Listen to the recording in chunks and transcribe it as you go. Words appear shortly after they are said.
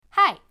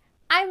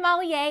I'm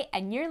Molly A,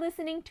 and you're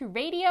listening to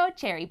Radio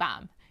Cherry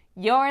Bomb.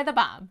 You're the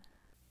bomb.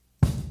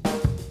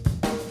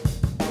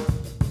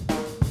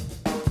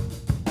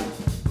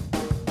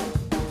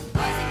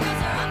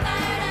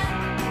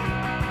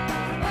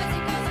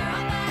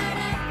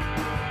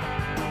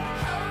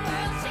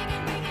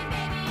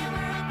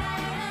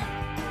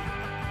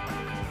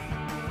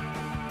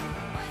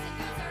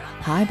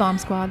 Hi, Bomb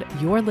Squad.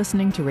 You're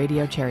listening to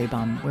Radio Cherry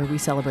Bomb, where we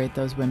celebrate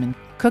those women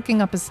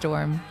cooking up a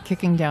storm,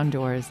 kicking down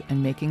doors,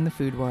 and making the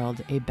food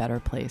world a better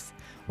place.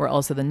 We're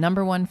also the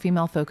 #1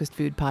 female-focused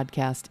food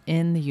podcast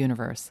in the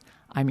universe.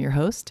 I'm your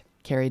host,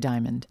 Carrie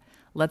Diamond.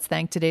 Let's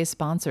thank today's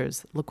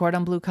sponsors, Le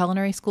Cordon Bleu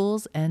Culinary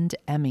Schools and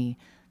Emmy,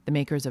 the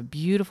makers of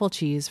beautiful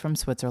cheese from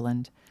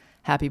Switzerland.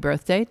 Happy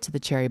birthday to the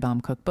Cherry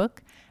Bomb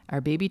Cookbook.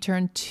 Our baby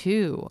turned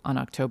 2 on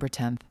October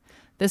 10th.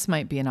 This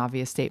might be an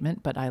obvious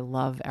statement, but I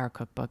love our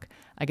cookbook.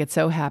 I get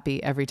so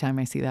happy every time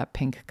I see that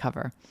pink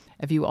cover.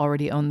 If you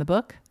already own the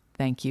book,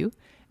 thank you.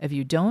 If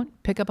you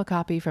don't, pick up a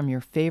copy from your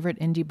favorite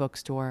indie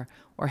bookstore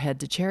or head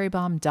to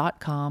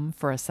cherrybomb.com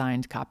for a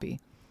signed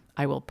copy.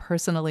 I will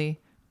personally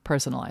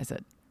personalize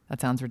it. That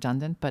sounds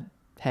redundant, but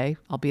hey,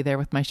 I'll be there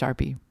with my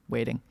Sharpie,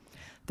 waiting.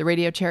 The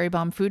Radio Cherry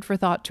Bomb Food for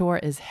Thought Tour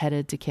is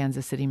headed to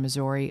Kansas City,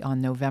 Missouri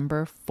on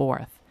November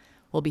 4th.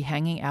 We'll be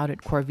hanging out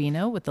at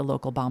Corvino with the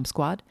local Bomb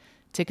Squad.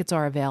 Tickets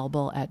are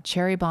available at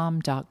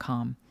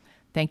cherrybomb.com.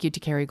 Thank you to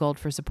Kerry Gold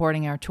for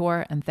supporting our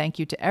tour, and thank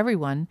you to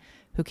everyone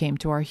who came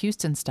to our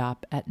Houston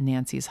stop at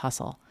Nancy's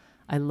Hustle.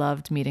 I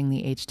loved meeting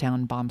the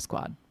H-Town Bomb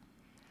Squad.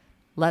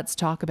 Let's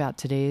talk about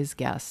today's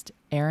guest,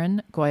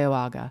 Erin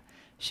Goyoaga.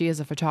 She is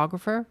a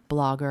photographer,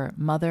 blogger,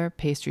 mother,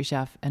 pastry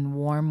chef, and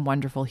warm,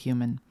 wonderful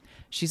human.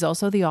 She's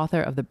also the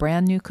author of the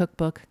brand new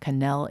cookbook,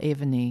 Cannelle et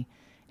Vanille.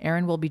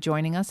 Erin will be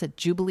joining us at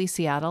Jubilee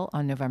Seattle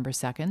on November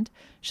 2nd.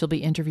 She'll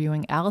be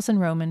interviewing Allison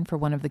Roman for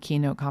one of the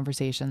keynote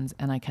conversations,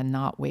 and I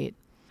cannot wait.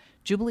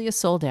 Jubilee is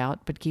sold out,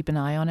 but keep an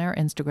eye on our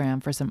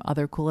Instagram for some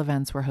other cool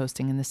events we're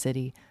hosting in the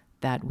city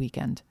that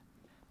weekend.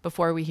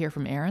 Before we hear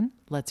from Erin,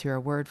 let's hear a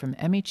word from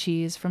Emmy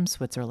Cheese from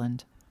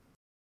Switzerland.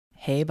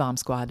 Hey, Bomb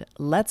Squad,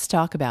 let's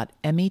talk about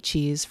Emmy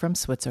Cheese from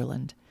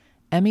Switzerland.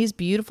 Emmy's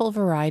beautiful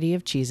variety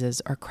of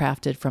cheeses are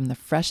crafted from the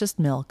freshest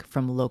milk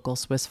from local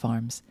Swiss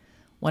farms.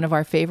 One of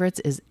our favorites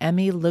is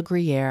Emmy Le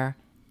Gruyère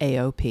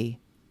AOP.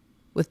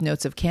 With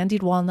notes of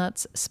candied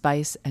walnuts,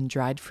 spice, and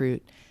dried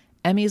fruit,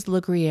 Emmy's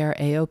Le Gruyère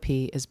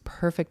AOP is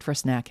perfect for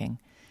snacking.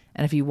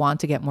 And if you want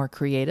to get more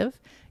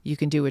creative, you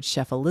can do what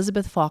Chef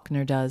Elizabeth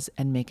Faulkner does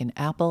and make an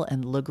apple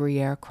and Le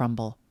Gruyère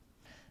crumble.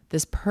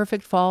 This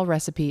perfect fall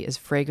recipe is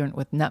fragrant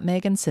with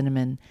nutmeg and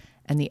cinnamon,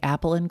 and the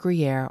apple and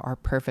Gruyère are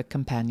perfect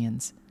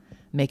companions.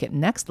 Make it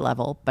next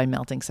level by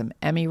melting some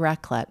Emmy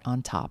raclette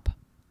on top.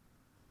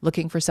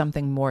 Looking for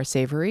something more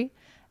savory?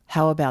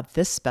 How about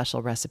this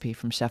special recipe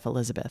from Chef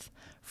Elizabeth?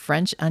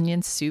 French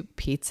onion soup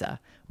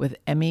pizza with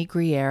Emmy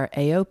Gruyère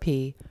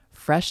AOP,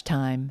 fresh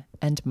thyme,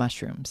 and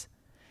mushrooms.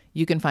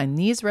 You can find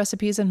these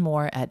recipes and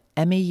more at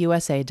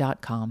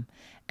emmyusa.com,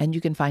 and you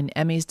can find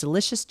Emmy's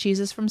delicious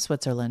cheeses from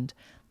Switzerland,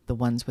 the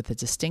ones with the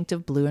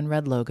distinctive blue and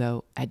red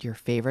logo, at your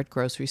favorite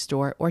grocery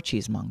store or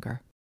cheesemonger.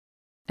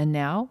 And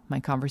now,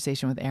 my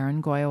conversation with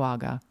Erin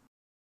Goyoaga.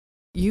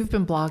 You've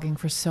been blogging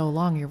for so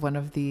long. You're one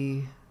of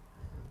the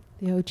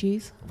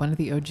OGs? One of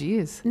the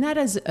OGs. Not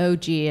as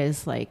OG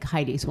as like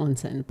Heidi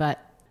Swanson, but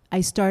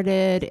I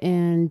started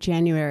in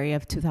January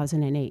of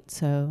 2008.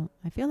 So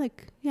I feel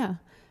like, yeah,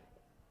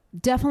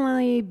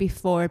 definitely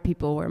before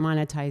people were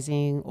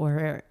monetizing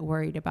or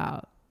worried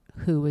about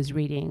who was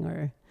reading,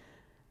 or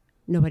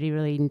nobody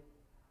really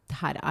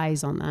had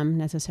eyes on them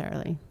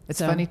necessarily. It's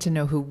funny to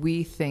know who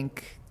we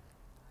think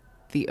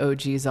the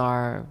OGs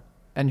are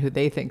and who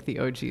they think the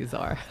OGs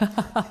are.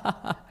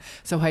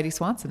 So Heidi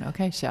Swanson.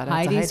 Okay, shout out to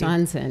Heidi. Heidi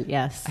Swanson,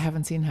 yes. I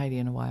haven't seen Heidi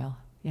in a while.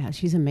 Yeah,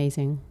 she's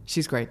amazing.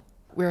 She's great.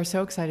 We're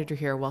so excited you're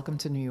here. Welcome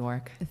to New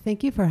York.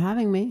 Thank you for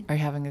having me. Are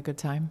you having a good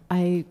time?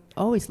 I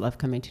always love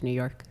coming to New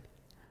York.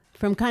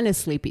 From kind of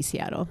sleepy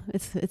Seattle.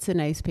 It's a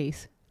nice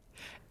place.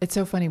 It's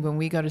so funny. When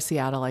we go to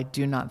Seattle, I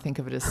do not think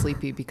of it as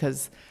sleepy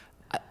because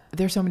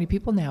there's so many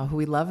people now who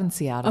we love in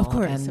Seattle. Of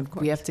course.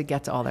 We have to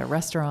get to all their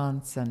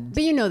restaurants. But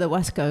the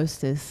West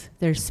Coast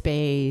there's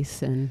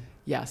space and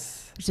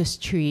yes,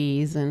 just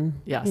trees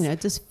and, yes, it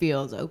just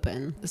feels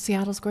open.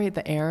 Seattle's great.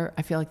 The air,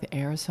 I feel like the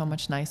air is so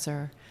much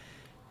nicer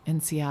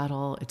in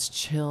Seattle. It's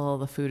chill.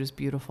 The food is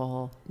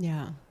beautiful.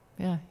 Yeah.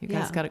 Yeah, you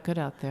guys got it good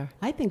out there.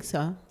 I think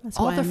so. That's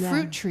all why the I'm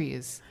fruit there.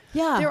 trees.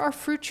 Yeah. There are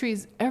fruit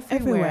trees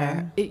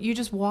everywhere. You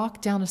just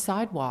walk down a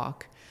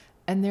sidewalk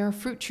and there are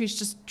fruit trees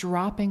just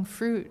dropping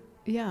fruit.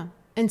 Yeah.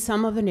 And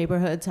some of the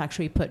neighborhoods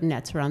actually put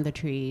nets around the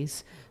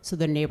trees so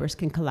the neighbors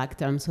can collect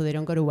them so they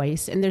don't go to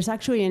waste. And there's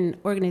actually an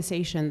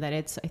organization that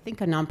it's, I think,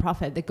 a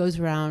nonprofit that goes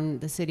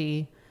around the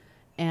city,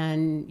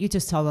 and you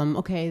just tell them,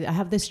 okay, I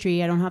have this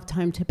tree, I don't have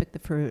time to pick the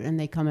fruit, and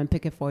they come and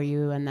pick it for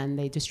you, and then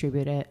they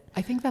distribute it.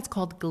 I think that's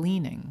called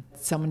gleaning.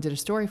 Someone did a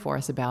story for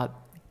us about,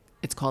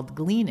 it's called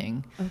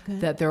gleaning,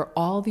 that there are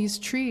all these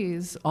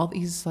trees, all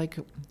these like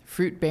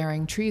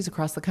fruit-bearing trees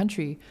across the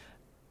country,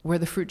 where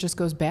the fruit just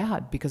goes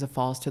bad because it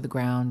falls to the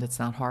ground, it's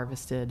not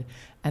harvested.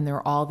 And there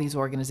are all these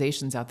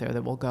organizations out there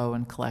that will go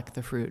and collect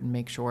the fruit and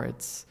make sure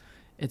it's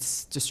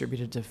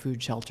distributed to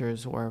food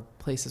shelters or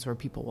places where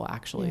people will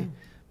actually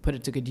put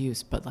it to good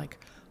use. But like,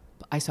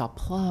 I saw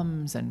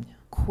plums and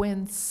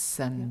quince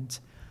and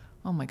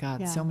oh my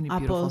God, so many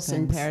beautiful apples things.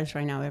 and pears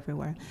right now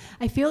everywhere.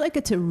 I feel like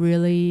it's a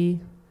really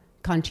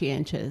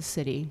conscientious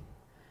city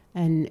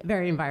and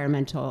very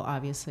environmental,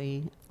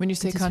 obviously. When you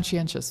say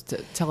conscientious,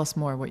 tell us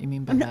more what you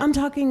mean by that. I'm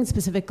talking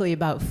specifically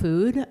about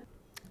food,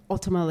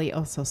 ultimately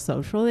also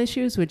social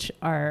issues, which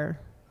are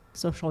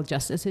social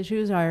justice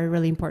issues are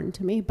really important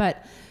to me.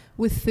 But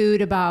with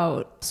food,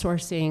 about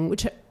sourcing,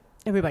 which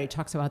everybody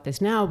talks about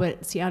this now,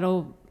 but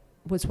Seattle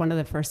was one of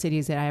the first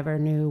cities that I ever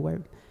knew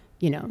where,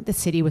 you know, the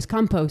city was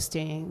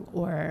composting,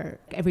 or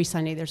every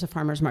Sunday there's a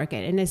farmer's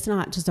market. And it's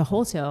not just a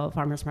wholesale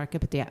farmer's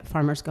market, but the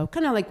farmers go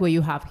kind of like what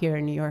you have here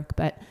in New York,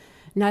 but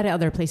not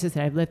other places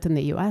that I've lived in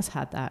the U.S.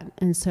 had that.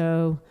 And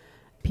so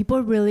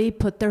people really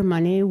put their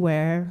money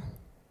where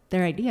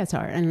their ideas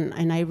are.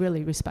 And I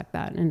really respect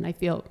that. And I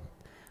feel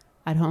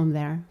at home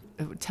there.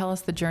 Tell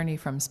us the journey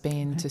from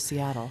Spain to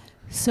Seattle.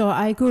 So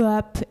I grew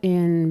up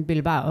in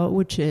Bilbao,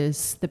 which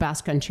is the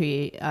Basque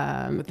Country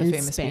with the in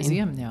famous Spain.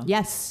 museum now.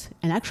 Yes.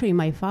 And actually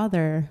my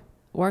father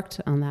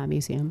worked on that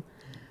museum.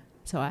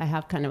 So I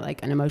have kind of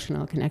like an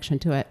emotional connection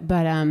to it.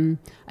 But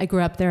I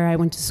grew up there. I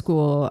went to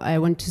school. I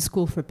went to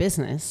school for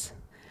business.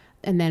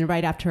 And then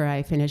right after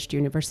I finished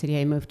university,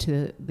 I moved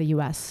to the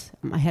U.S.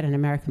 I had an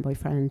American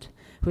boyfriend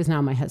who is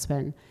now my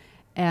husband.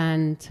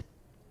 And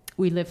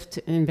we lived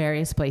in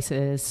various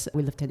places.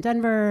 We lived in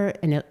Denver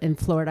and in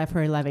Florida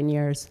for 11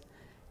 years.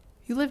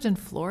 You lived in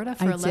Florida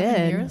for I 11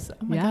 did. years?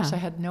 Oh my gosh, I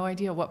had no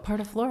idea. What part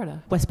of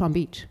Florida? West Palm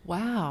Beach.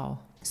 Wow.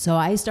 So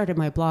I started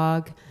my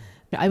blog.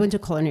 I went to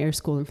culinary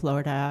school in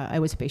Florida. I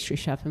was a pastry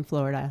chef in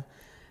Florida.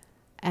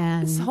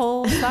 And This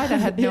whole side, I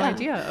had no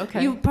idea.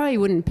 Okay. You probably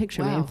wouldn't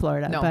picture me in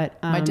Florida. No,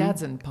 but my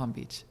dad's in Palm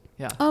Beach.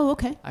 Yeah. Oh,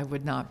 okay. I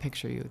would not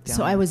picture you down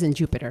So I there. was in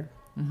Jupiter,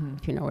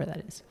 if you know where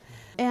that is.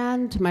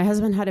 And my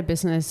husband had a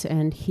business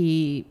and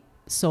he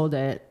sold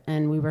it,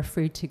 and we were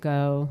free to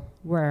go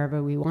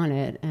wherever we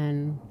wanted.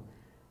 And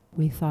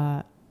we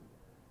thought,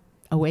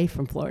 away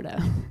from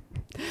Florida.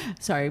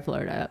 Sorry,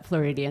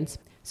 Floridians.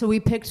 So we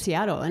picked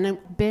Seattle. And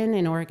I've been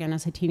in Oregon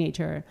as a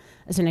teenager,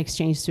 as an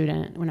exchange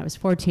student when I was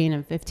 14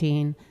 and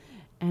 15.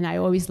 And I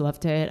always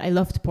loved it. I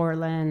loved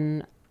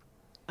Portland.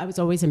 I was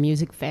always a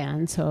music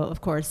fan. So,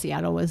 of course,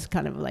 Seattle was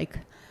kind of like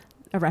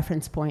a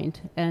reference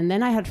point. And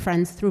then I had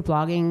friends through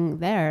blogging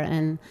there.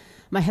 And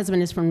my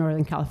husband is from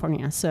Northern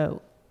California.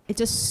 So it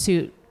just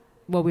suited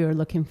what we were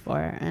looking for.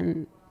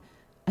 And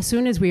as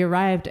soon as we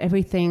arrived,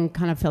 everything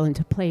kind of fell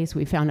into place.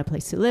 We found a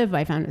place to live.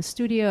 I found a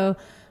studio.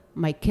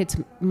 My kids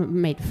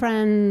made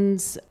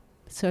friends.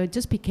 So it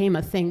just became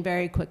a thing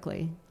very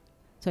quickly.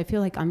 So I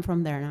feel like I'm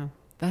from there now.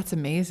 That's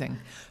amazing.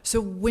 So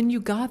when you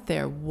got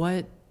there,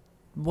 what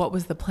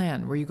was the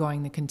plan? Were you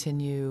going to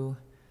continue?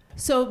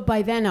 So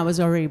by then I was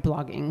already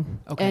blogging.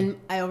 Okay. And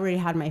I already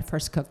had my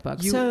first cookbook.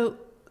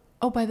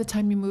 By the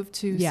time you moved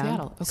to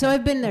Seattle. Okay. So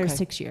I've been there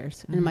 6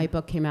 years. Mm-hmm.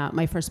 And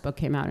my first book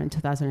came out in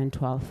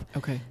 2012.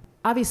 Okay.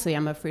 Obviously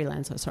I'm a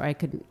freelancer, so I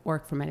could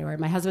work from anywhere.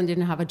 My husband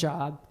didn't have a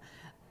job.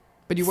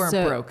 But you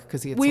weren't broke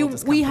because he had sold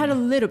his We company. had a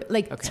little bit,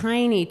 like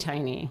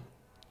tiny.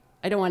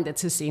 I don't want it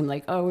to seem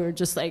like, we were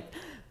just like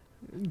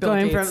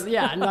going Gates. from,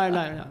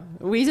 no.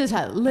 We just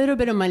had a little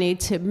bit of money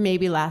to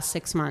maybe last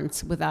 6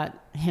 months without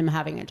him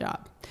having a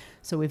job.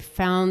 So we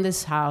found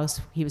this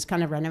house. He was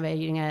kind of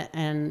renovating it,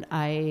 and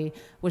I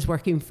was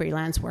working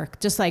freelance work,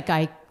 just like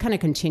I kind of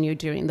continued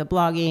doing the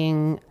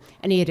blogging,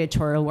 any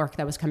editorial work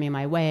that was coming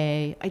my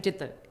way. I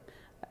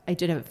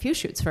did a few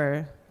shoots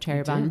for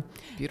Cherry Bomb.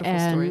 Beautiful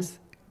stories.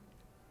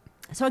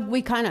 So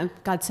we kind of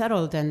got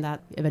settled, and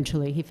that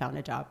eventually he found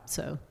a job.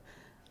 So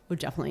we're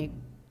definitely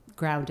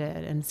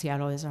grounded, and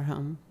Seattle is our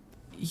home.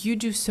 You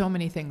do so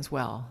many things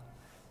well.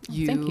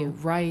 Thank you.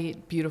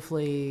 Write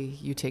beautifully.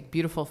 You take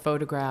beautiful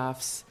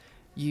photographs.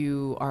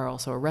 You are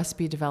also a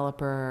recipe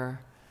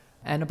developer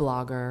and a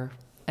blogger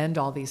and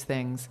all these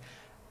things.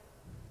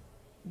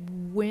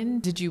 When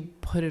did you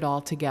put it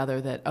all together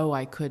that,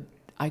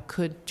 I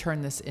could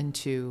turn this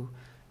into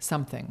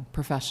something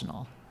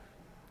professional?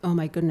 Oh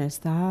my goodness,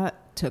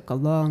 that took a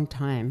long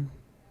time.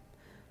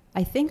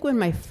 I think when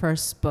my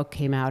first book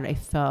came out, I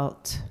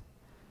felt,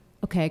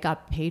 okay, I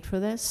got paid for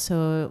this,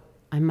 so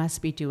I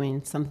must be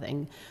doing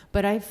something.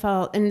 But I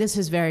felt, and this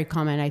is very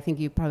common, I think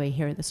you probably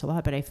hear this a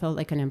lot, but I felt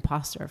like an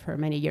imposter for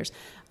many years.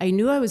 I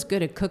knew I was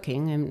good at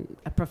cooking and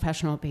a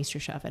professional pastry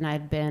chef, and I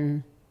had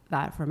been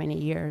that for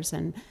many years,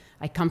 and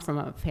I come from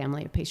a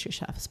family of pastry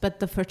chefs. But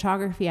the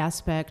photography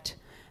aspect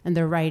and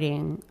the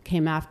writing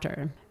came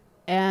after.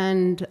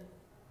 And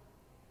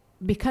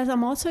because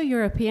I'm also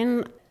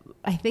European,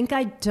 I think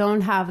I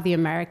don't have the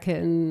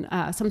American,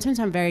 sometimes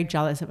I'm very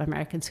jealous of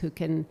Americans who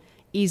can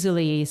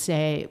easily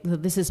say, well,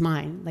 this is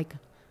mine. Like,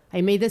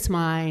 I made this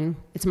mine.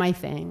 It's my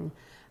thing.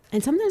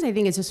 And sometimes I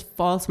think it's just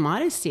false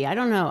modesty. I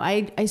don't know.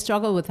 I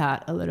struggle with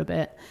that a little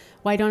bit.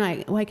 why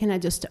can't I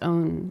just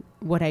own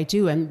what I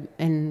do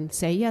and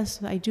say,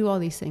 yes, I do all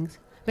these things.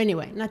 But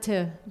anyway, not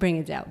to bring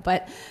it down,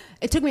 but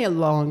it took me a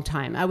long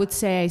time. I would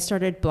say I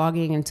started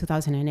blogging in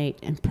 2008,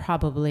 and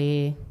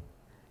probably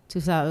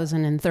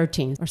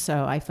 2013 or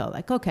so, I felt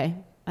like, okay,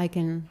 I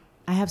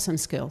have some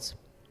skills.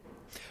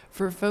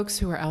 For folks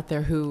who are out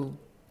there who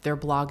they're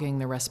blogging,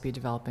 they're recipe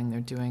developing, they're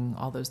doing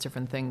all those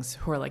different things,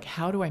 who are like,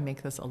 how do I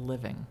make this a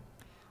living?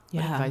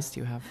 What advice do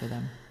you have for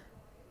them?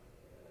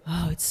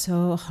 Oh, it's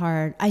so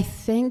hard. I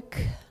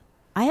think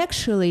I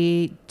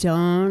actually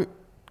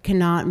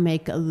cannot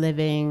make a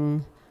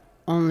living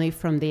only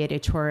from the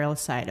editorial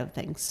side of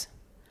things.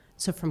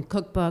 So from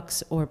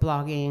cookbooks or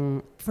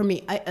blogging, for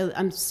me,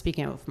 I'm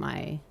speaking of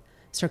my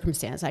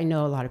circumstance. I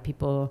know a lot of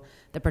people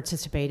that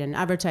participate in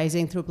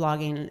advertising through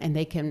blogging and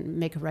they can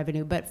make a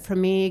revenue. But for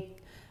me,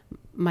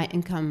 my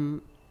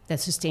income that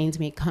sustains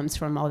me comes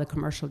from all the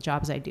commercial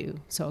jobs I do.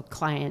 So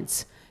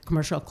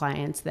commercial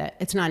clients, that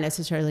it's not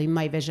necessarily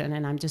my vision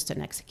and I'm just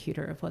an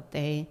executor of what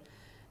they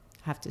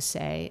have to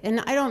say. And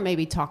I don't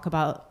maybe talk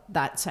about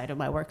that side of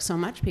my work so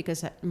much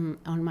because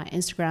on my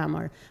Instagram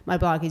or my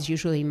blog is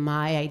usually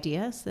my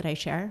ideas that I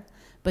share,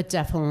 but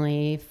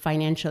definitely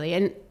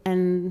financially.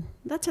 And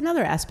that's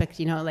another aspect,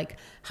 like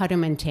how to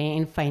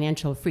maintain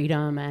financial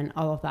freedom and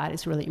all of that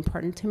is really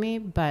important to me.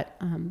 But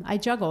I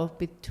juggle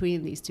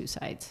between these two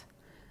sides.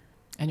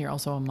 And you're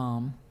also a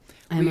mom.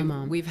 I'm a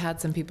mom. We've had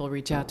some people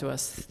reach out to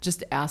us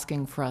just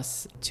asking for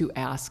us to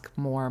ask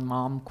more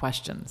mom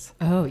questions.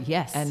 Oh,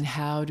 yes. And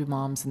how do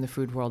moms in the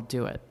food world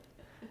do it?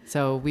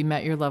 So we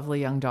met your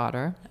lovely young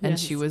daughter, and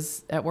she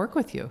was at work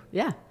with you.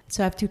 Yeah.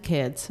 So I have 2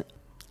 kids,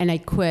 and I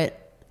quit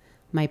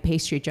my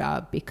pastry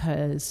job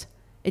because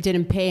it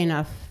didn't pay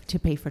enough to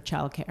pay for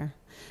childcare.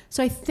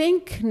 So I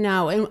think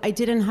now, and I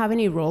didn't have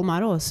any role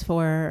models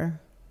for,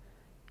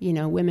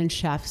 women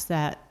chefs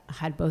that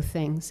had both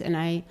things. And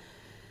I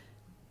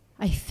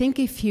think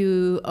if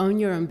you own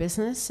your own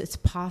business, it's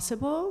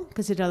possible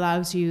because it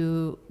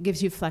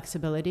gives you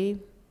flexibility.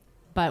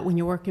 But when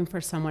you're working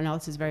for someone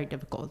else, it's very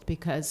difficult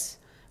because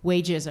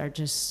wages are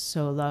just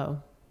so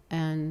low.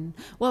 And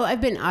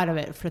I've been out of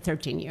it for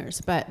 13 years,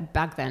 but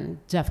back then,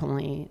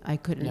 definitely I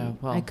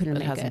couldn't make it.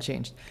 It hasn't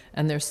changed.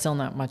 And there's still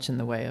not much in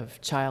the way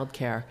of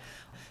childcare.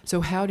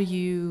 So how do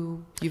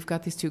you've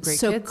got these 2 great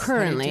kids. So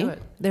currently,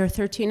 they're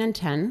 13 and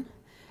 10.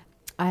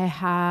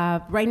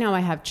 Right now I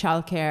have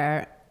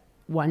childcare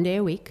 1 day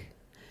a week.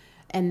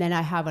 And then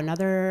I have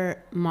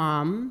another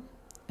mom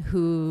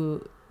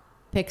who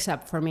picks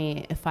up for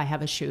me if I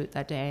have a shoot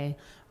that day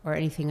or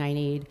anything I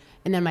need.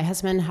 And then my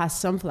husband has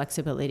some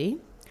flexibility.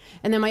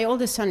 And then my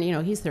oldest son,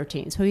 he's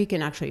 13, so he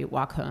can actually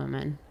walk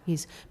home.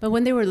 But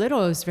when they were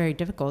little, it was very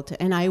difficult.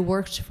 And I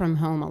worked from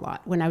home a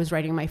lot. When I was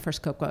writing my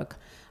first cookbook,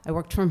 I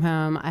worked from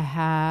home. I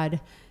had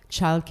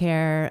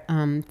childcare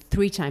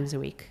 3 times a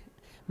week.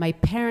 My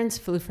parents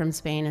flew from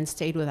Spain and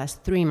stayed with us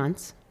 3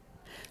 months.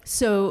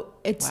 So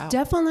it's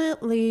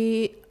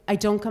definitely, I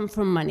don't come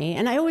from money.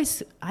 And I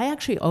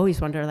actually always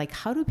wonder, like,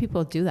 how do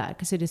people do that?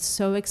 Because it is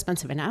so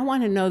expensive. And I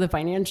want to know the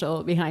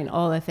financial behind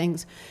all the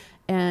things.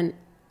 And,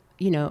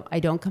 I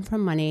don't come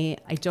from money.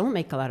 I don't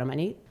make a lot of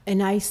money.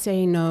 And I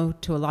say no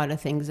to a lot of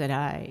things that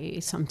I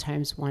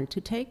sometimes want to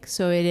take.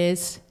 So it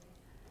is...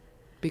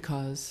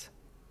 Because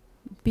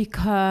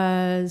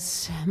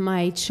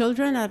my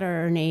children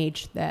are an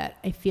age that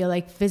I feel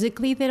like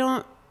physically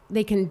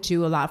they can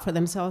do a lot for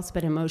themselves,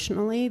 but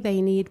emotionally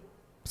they need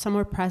some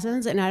more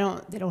presence. And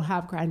they don't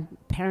have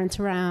grandparents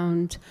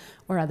around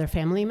or other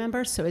family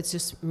members. So it's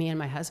just me and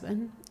my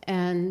husband.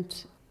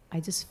 And I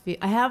just feel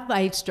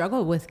I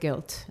struggle with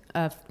guilt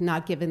of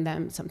not giving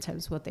them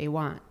sometimes what they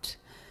want,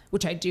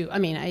 which I do. I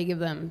mean, I give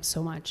them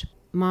so much.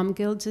 Mom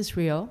guilt is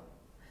real.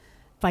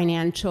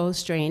 Financial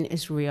strain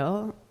is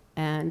real.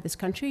 And this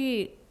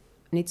country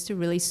needs to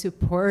really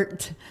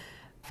support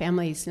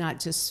families, not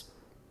just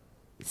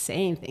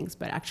saying things,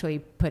 but actually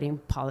putting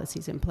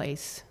policies in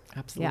place.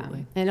 Absolutely.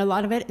 Yeah. And a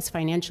lot of it is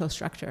financial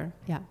structure.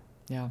 Yeah.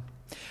 Yeah.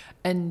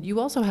 And you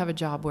also have a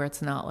job where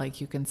it's not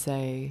like you can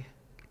say,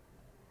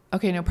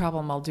 okay, no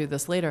problem, I'll do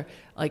this later.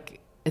 Like,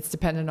 it's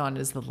dependent on,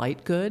 is the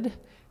light good?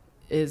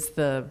 Is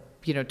the,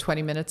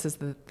 20 minutes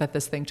that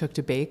this thing took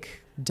to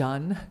bake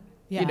done?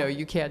 Yeah.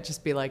 You can't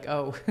just be like,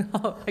 oh,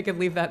 I can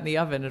leave that in the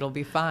oven, it'll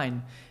be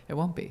fine. It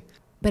won't be.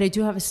 But I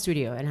do have a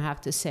studio, and I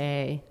have to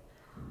say,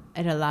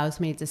 it allows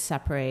me to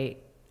separate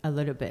a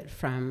little bit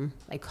from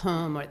like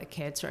home or the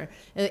kids, or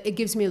it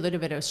gives me a little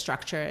bit of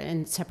structure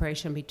and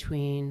separation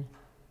between,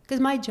 because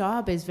my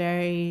job is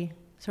very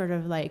sort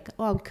of like,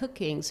 I'm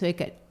cooking, so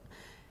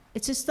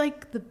it's just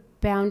like the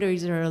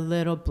boundaries are a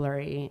little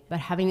blurry, but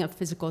having a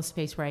physical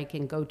space where I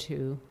can go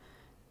to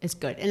is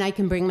good. And I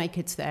can bring my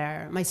kids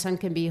there. My son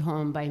can be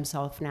home by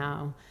himself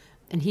now,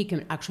 and he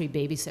can actually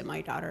babysit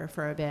my daughter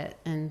for a bit,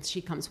 and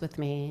she comes with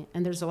me.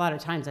 And there's a lot of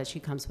times that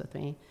she comes with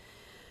me.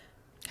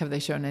 Have they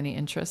shown any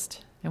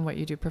interest in what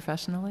you do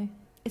professionally?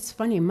 It's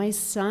funny. My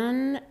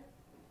son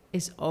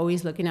is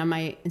always looking at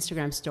my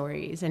Instagram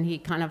stories, and he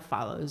kind of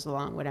follows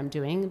along what I'm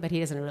doing, but he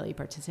doesn't really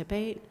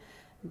participate.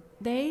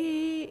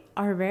 They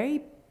are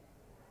very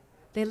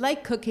they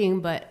like cooking,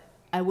 but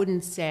I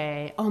wouldn't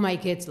say, oh, my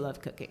kids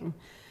love cooking.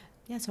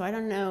 Yeah, so I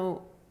don't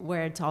know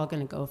where it's all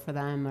going to go for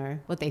them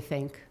or what they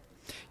think.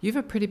 You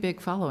have a pretty big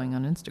following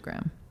on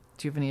Instagram.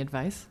 Do you have any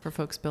advice for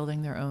folks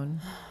building their own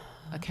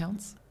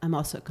accounts? I'm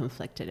also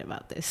conflicted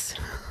about this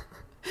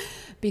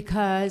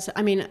because,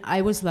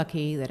 I was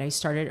lucky that I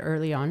started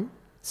early on.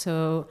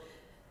 So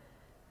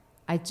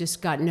I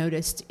just got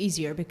noticed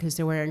easier because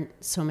there weren't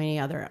so many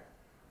other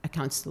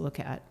accounts to look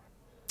at.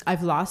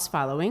 I've lost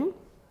following,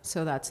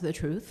 so that's the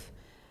truth.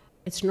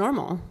 It's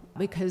normal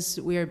because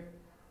we're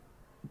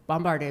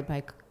bombarded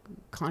by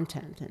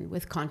content and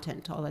with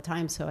content all the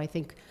time. So I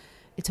think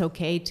it's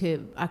okay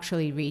to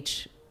actually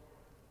reach.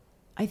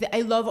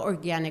 I love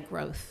organic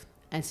growth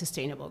and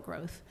sustainable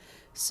growth.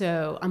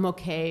 So I'm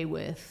okay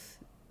with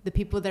the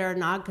people that are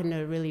not going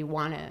to really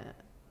want to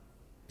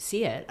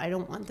see it. I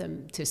don't want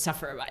them to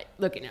suffer by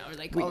looking at it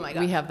like, oh my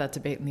God. We have that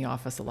debate in the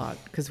office a lot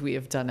because we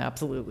have done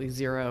absolutely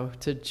zero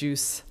to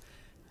juice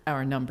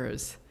our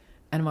numbers.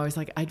 And I'm always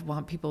like, I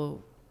want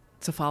people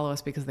to follow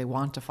us because they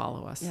want to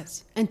follow us.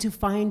 Yes. And to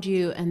find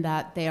you and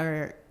that they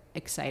are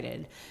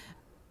excited.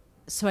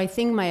 So I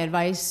think my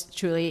advice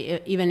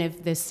truly, even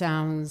if this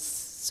sounds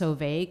so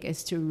vague,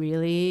 is to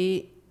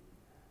really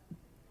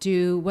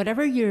do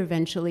whatever you're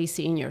eventually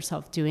seeing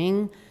yourself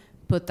doing,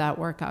 put that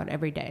work out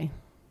every day.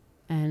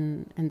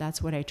 And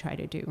that's what I try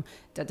to do.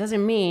 That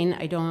doesn't mean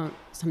I don't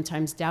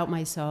sometimes doubt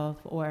myself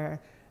or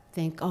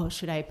think, oh,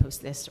 should I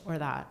post this or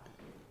that?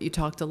 You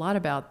talked a lot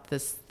about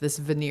this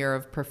veneer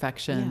of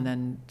perfection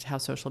and how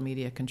social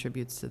media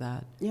contributes to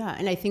that. Yeah,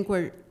 and I think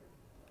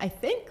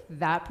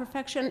that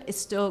perfection is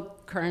still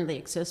currently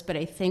exists, but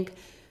I think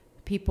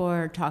people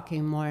are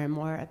talking more and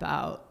more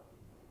about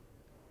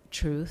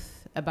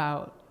truth,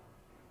 about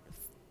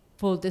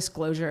full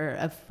disclosure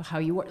of how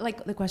you work,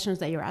 like the questions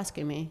that you're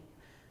asking me.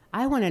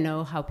 I want to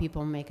know how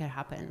people make it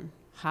happen,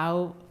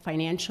 how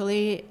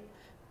financially,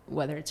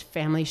 whether it's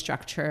family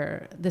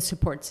structure, the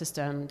support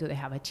system, do they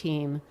have a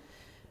team?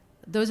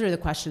 Those are the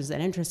questions that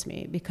interest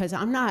me because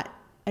I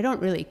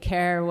don't really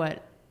care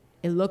what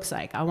it looks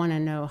like. I want to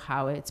know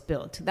how it's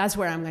built. That's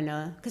where I'm going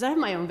to, because I have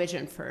my own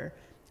vision for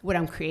what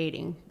I'm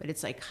creating, but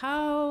it's like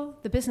how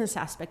the business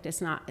aspect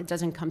it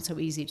doesn't come so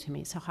easy to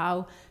me. So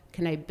how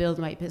can I build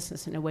my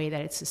business in a way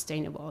that it's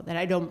sustainable, that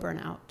I don't burn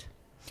out?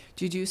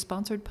 Do you do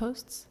sponsored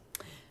posts?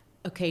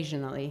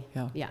 Occasionally.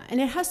 Yeah.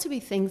 And it has to be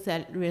things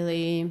that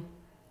really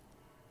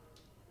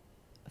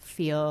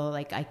feel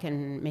like I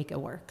can make it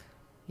work.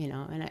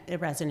 And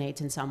it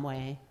resonates in some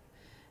way.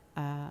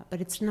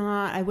 But it's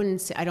not, I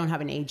wouldn't say, I don't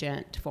have an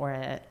agent for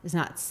it. It's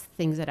not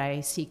things that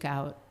I seek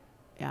out.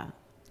 Yeah.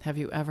 Have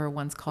you ever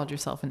once called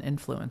yourself an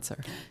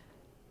influencer?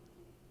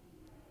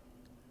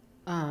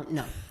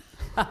 No.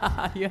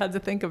 You had to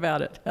think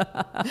about it.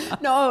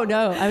 No.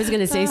 I was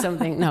going to say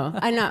something. No,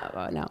 I'm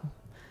not. No.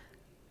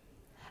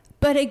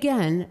 But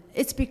again,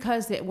 it's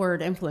because the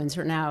word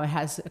influencer now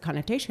has a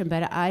connotation,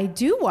 but I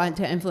do want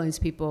to influence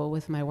people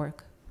with my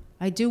work.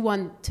 I do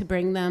want to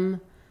bring them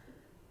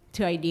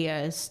to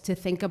ideas, to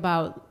think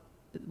about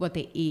what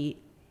they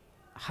eat,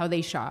 how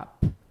they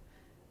shop,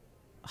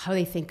 how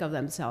they think of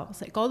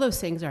themselves. Like all those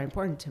things are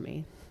important to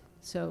me.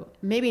 So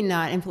maybe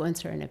not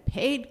influencer in a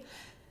paid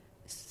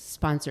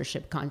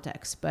sponsorship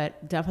context,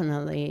 but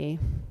definitely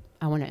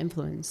I want to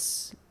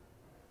influence,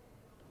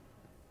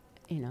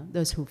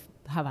 those who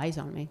have eyes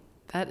on me.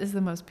 That is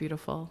the most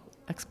beautiful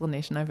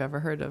explanation I've ever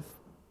heard of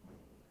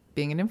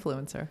being an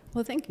influencer.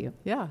 Well, thank you.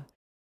 Yeah.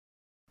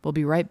 We'll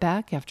be right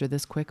back after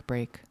this quick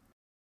break.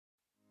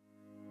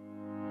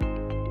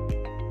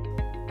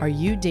 Are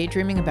you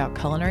daydreaming about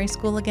culinary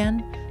school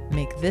again?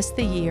 Make this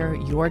the year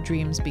your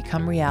dreams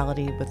become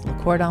reality with Le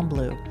Cordon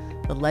Bleu,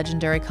 the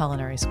legendary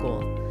culinary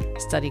school.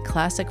 Study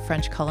classic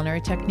French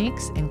culinary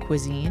techniques in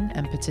cuisine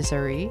and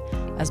patisserie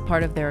as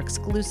part of their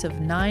exclusive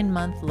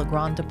 9-month Le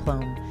Grand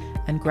Diplôme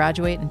and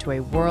graduate into a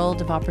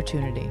world of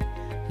opportunity.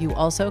 You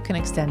also can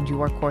extend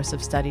your course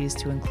of studies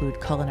to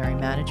include culinary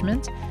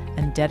management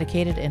and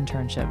dedicated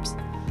internships.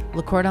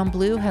 Le Cordon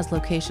Bleu has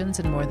locations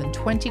in more than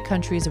 20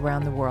 countries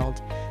around the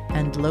world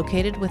and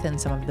located within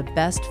some of the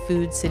best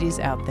food cities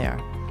out there: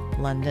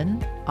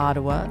 London,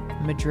 Ottawa,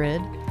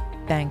 Madrid,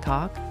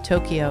 Bangkok,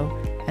 Tokyo,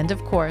 and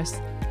of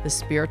course, the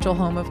spiritual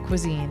home of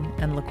cuisine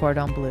and Le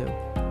Cordon Bleu,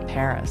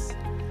 Paris.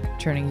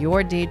 Turning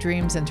your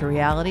daydreams into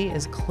reality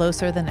is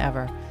closer than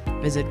ever.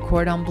 Visit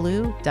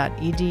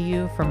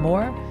cordonbleu.edu for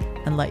more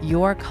and let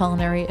your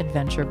culinary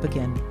adventure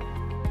begin.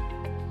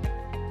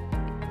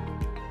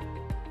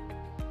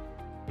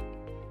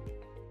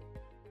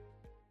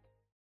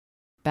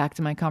 Back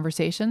to my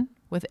conversation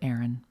with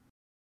Erin.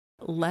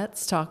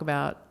 Let's talk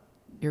about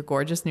your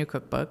gorgeous new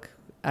cookbook.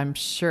 I'm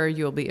sure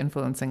you'll be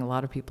influencing a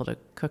lot of people to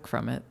cook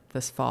from it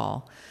this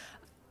fall.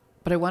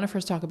 But I want to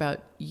first talk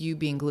about you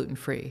being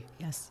gluten-free.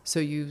 Yes. So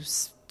you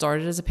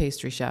started as a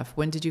pastry chef.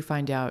 When did you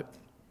find out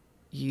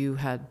you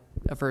had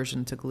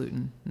aversion to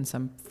gluten in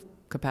some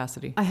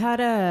capacity? I had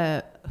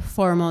a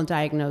formal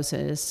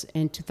diagnosis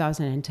in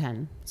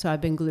 2010. So I've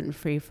been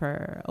gluten-free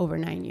for over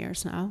 9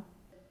 years now.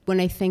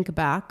 When I think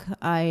back,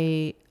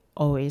 I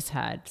always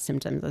had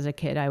symptoms as a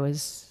kid. I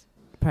was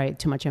probably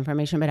too much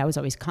information, but I was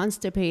always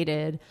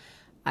constipated.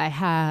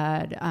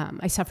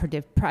 I suffered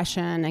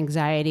depression,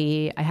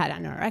 anxiety. I had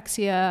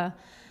anorexia,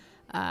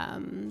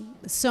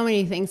 so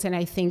many things. And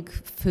I think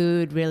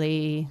food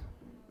really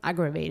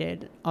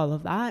aggravated all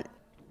of that.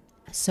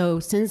 So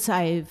since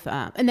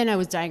and then I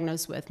was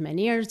diagnosed with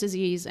Meniere's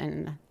disease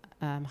and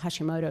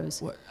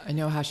Hashimoto's. I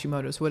know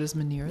Hashimoto's. What is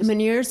Meniere's?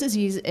 Meniere's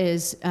disease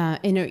is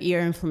inner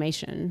ear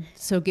inflammation.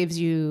 So it gives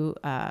you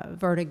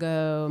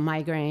vertigo,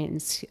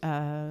 migraines,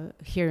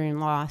 hearing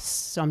loss.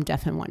 So I'm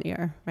deaf in one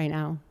ear right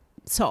now.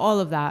 So all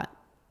of that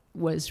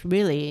was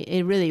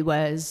really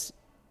was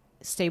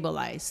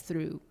stabilized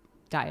through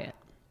diet.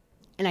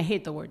 And I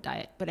hate the word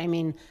diet, but I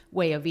mean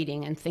way of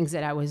eating and things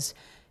that I was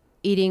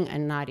eating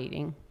and not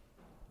eating.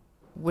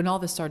 When all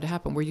this started to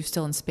happen, were you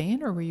still in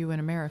Spain or were you in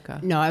America?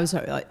 No, I was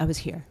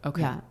here.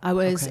 Okay. Yeah, I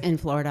was in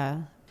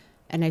Florida,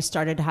 and I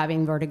started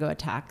having vertigo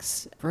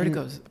attacks.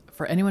 Vertigo's,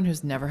 for anyone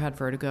who's never had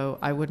vertigo,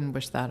 I wouldn't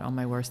wish that on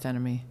my worst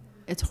enemy.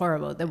 It's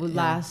horrible. That would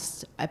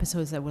last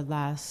episodes that would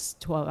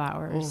last 12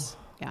 hours. Oh,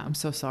 yeah, I'm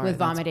so sorry. With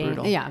vomiting. That's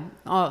brutal. Yeah,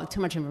 too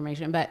much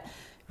information, but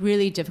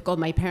really difficult.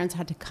 My parents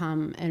had to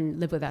come and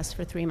live with us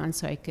for 3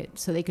 months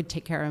so they could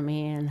take care of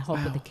me and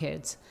help with the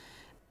kids.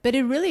 But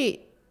it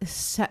really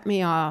set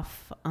me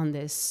off on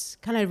this,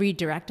 kind of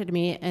redirected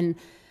me, and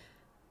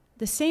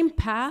the same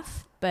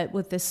path, but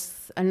with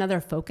this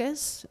another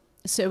focus.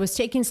 So it was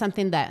taking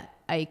something that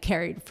I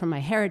carried from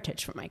my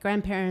heritage, from my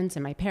grandparents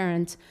and my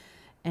parents,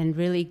 and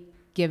really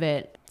give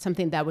it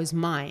something that was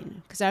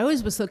mine. Because I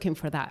always was looking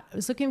for that. I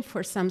was looking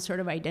for some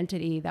sort of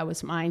identity that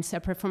was mine,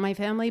 separate from my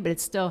family, but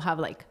it still have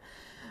like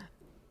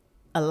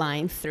a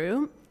line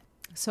through.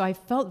 So I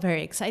felt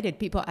very excited.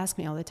 People ask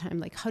me all the time,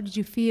 like, how did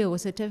you feel?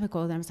 Was it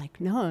difficult? And I was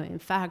like, no. In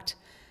fact,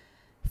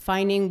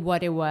 finding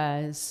what it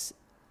was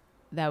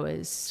that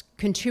was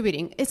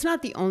contributing. It's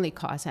not the only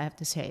cause, I have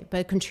to say,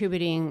 but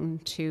contributing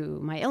to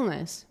my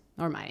illness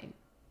or my,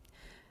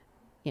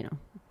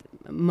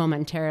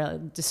 momentary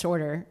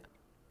disorder.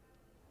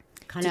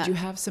 Did you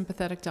have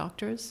sympathetic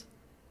doctors?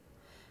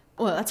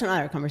 Well, that's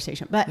another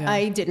conversation, but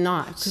I did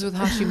not. Because with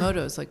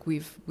Hashimoto's, like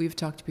we've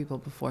talked to people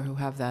before who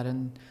have that,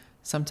 and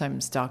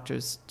sometimes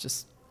doctors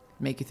just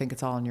make you think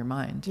it's all in your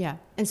mind. Yeah,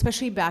 and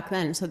especially back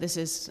then. So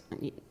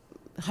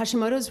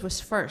Hashimoto's was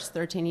first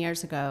 14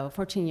 years ago,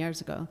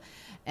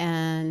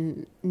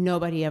 and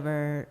nobody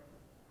ever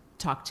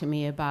talked to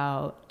me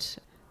about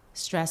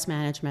stress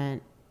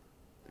management,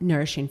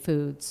 nourishing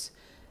foods,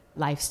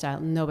 lifestyle.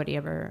 Nobody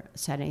ever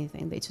said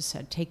anything. They just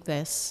said, take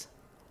this.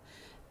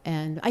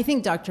 And I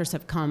think doctors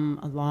have come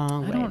a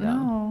long way. I don't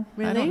know.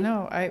 Really? I don't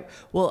know.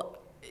 Well,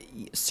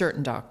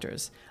 certain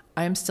doctors.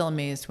 I am still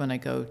amazed when I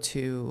go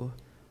to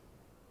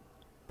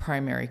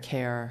primary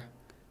care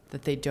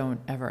that they don't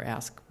ever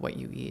ask what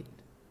you eat.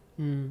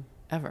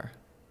 Ever.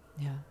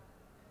 Yeah.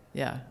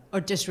 Yeah.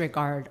 Or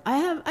disregard.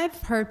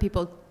 I've heard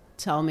people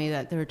tell me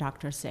that their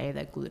doctors say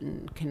that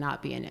gluten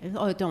cannot be in it.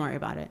 Oh, don't worry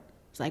about it.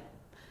 It's like,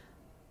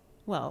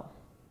 well,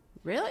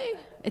 really?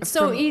 It's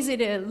so easy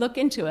to look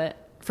into it.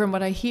 From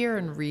what I hear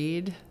and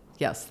read,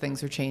 yes,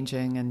 things are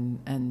changing,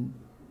 and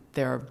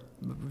there are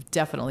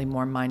definitely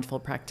more mindful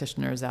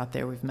practitioners out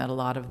there. We've met a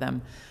lot of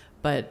them.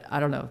 But I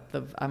don't know,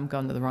 I'm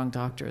going to the wrong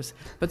doctors.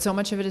 But so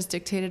much of it is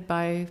dictated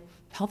by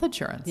health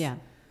insurance. Yeah.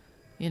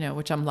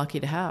 Which I'm lucky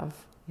to have.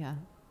 Yeah.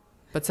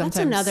 But sometimes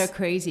that's another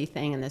crazy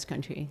thing in this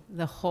country,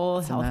 the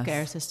whole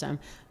healthcare system.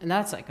 And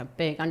that's like a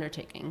big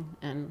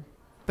undertaking.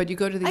 But you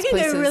go to these places.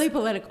 I can get really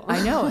political.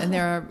 I know. And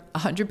there are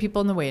 100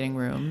 people in the waiting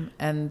room,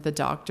 and the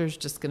doctor's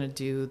just going to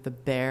do the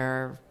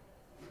bare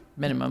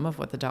minimum of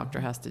what the doctor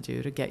has to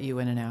do to get you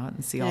in and out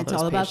and see all those patients.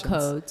 It's all about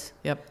codes.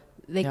 Yep.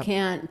 They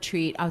can't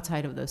treat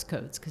outside of those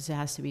codes because it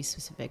has to be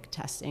specific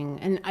testing.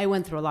 And I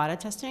went through a lot of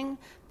testing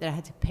that I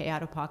had to pay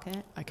out of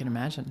pocket. I can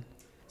imagine.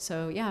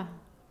 So, yeah,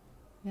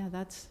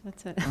 that's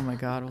it. Oh, my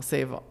God. We'll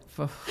save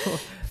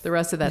the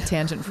rest of that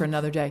tangent for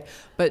another day.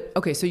 But,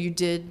 okay, so you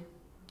did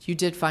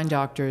find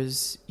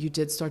doctors. You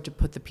did start to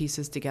put the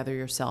pieces together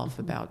yourself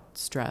about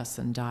stress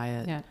and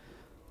diet. Yeah.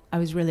 I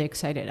was really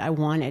excited. I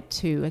wanted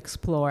to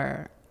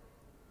explore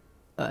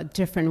a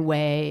different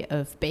way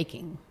of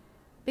baking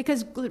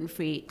because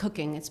gluten-free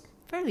cooking is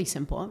fairly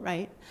simple,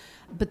 right?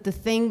 But the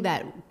thing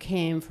that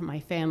came from my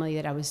family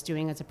that I was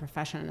doing as a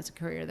profession, as a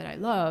career that I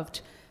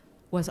loved,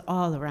 was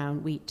all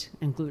around wheat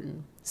and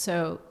gluten.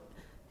 So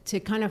to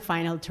kind of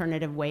find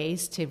alternative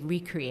ways to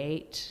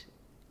recreate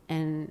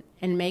and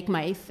make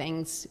my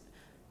things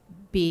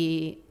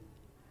be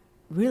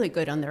really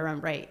good on their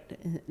own right.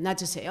 Not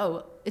just say,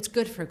 oh, it's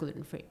good for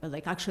gluten-free, but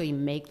like actually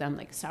make them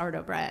like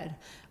sourdough bread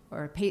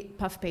or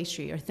puff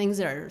pastry or things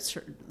that are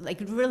like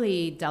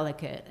really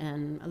delicate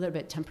and a little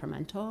bit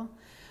temperamental.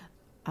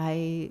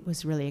 I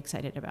was really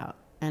excited about.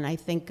 And I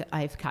think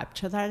I've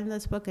captured that in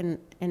this book. And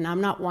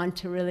I'm not one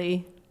to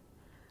really,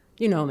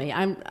 you know me,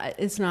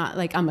 it's not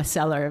like I'm a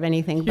seller of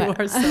anything. You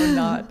are so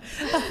not.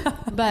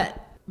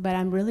 But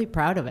I'm really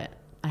proud of it,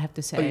 I have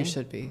to say. Oh, you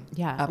should be.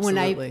 Yeah.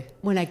 Absolutely.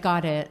 When I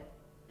got it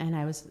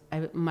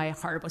and my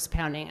heart was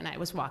pounding, and I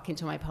was walking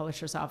to my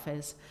publisher's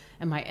office,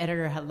 and my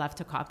editor had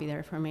left a copy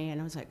there for me, and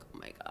I was like, oh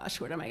my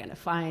gosh, what am I going to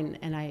find?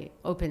 And I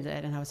opened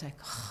it, and I was like,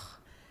 oh.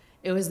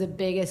 It was the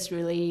biggest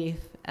relief,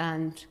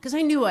 and because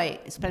I knew I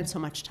spent so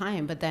much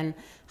time, but then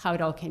how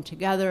it all came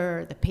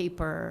together, the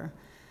paper,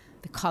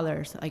 the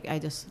colors, like I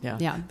just,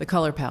 yeah. The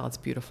color palette's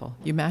beautiful.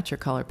 You match your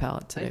color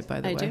palette today,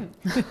 by the way. I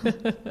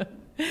do.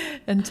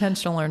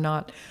 Intentional or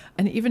not.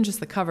 And even just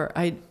the cover.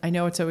 I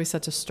know it's always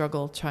such a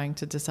struggle trying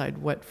to decide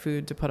what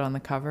food to put on the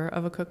cover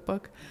of a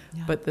cookbook,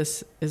 but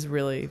this is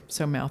really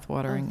so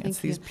mouthwatering. It's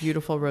these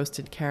beautiful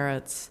roasted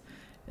carrots.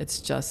 It's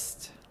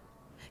just...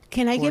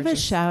 Can I give a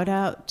shout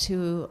out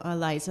to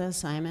Eliza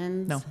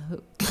Simons? No.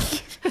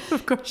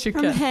 Of course you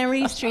can. From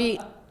Henry Street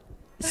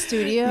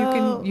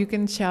Studio. You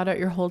can shout out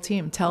your whole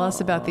team. Tell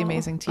us about the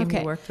amazing team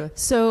you worked with.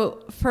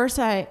 So first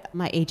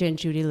my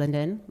agent Judy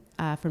Linden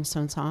from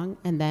Stone Song,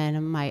 and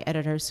then my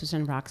editor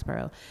Susan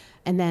Roxborough,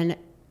 and then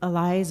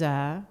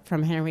Eliza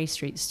from Henry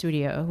Street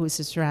Studio, who's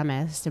a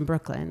ceramist in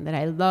Brooklyn that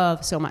I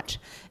love so much.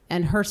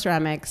 And her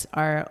ceramics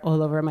are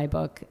all over my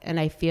book. And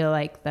I feel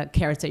like the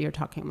carrots that you're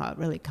talking about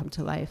really come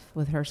to life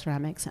with her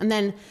ceramics. And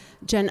then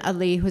Jen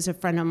Utley, who's a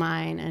friend of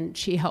mine, and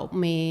she helped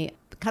me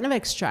kind of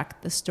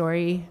extract the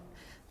story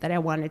that I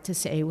wanted to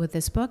say with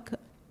this book.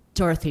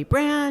 Dorothy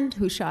Brand,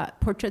 who shot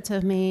portraits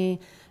of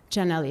me.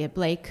 Jen Elliott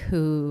Blake,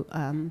 who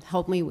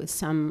helped me with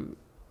some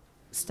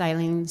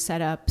styling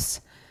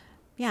setups.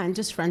 Yeah, and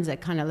just friends that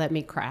kind of let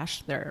me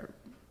crash their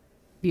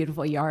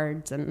beautiful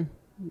yards and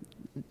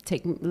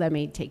let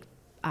me take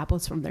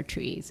apples from their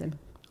trees and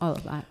all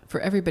of that.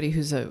 For everybody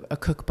who's a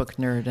cookbook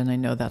nerd, and I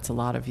know that's a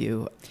lot of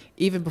you,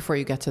 even before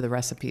you get to the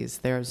recipes,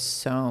 there's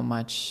so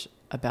much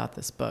about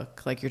this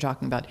book. Like you're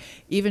talking about,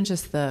 even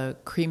just the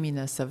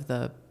creaminess of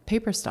the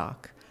paper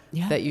stock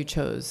that you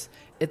chose.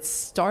 It's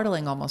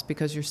startling almost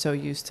because you're so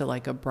used to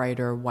like a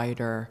brighter,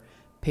 whiter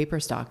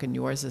paper stock, and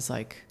yours is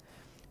like,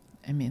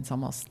 I mean, it's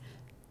almost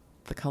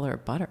the color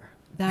of butter.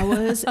 That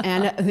was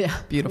Anna.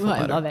 Beautiful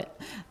butter. I love it.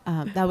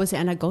 That was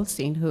Anna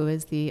Goldstein, who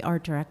is the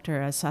art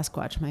director at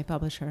Sasquatch, my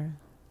publisher.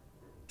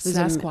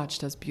 Sasquatch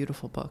does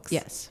beautiful books.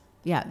 Yes.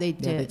 Yeah, they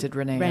did. Yeah, they did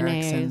Renee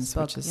Erickson's,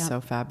 which is so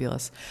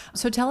fabulous.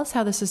 So tell us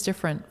how this is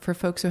different for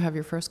folks who have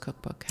your first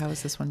cookbook. How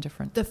is this one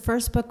different? The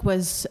first book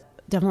was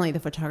definitely, the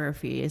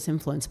photography is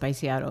influenced by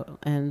Seattle,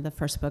 and the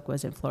first book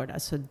was in Florida.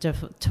 So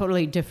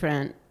totally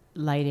different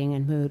lighting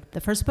and mood.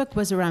 The first book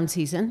was around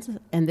seasons,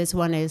 and this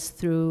one is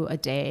through a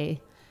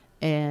day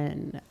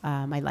in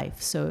my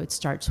life. So it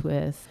starts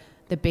with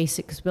the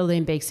basics,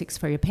 building basics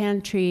for your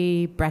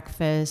pantry,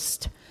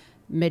 breakfast,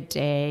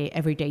 midday,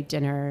 everyday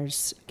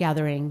dinners,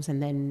 gatherings,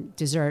 and then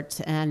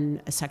desserts,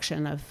 and a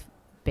section of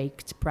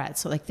baked bread.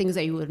 So like things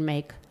that you would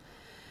make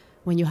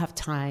when you have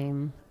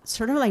time,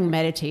 sort of like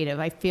meditative.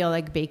 I feel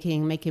like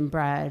making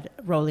bread,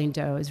 rolling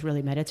dough is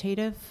really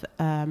meditative.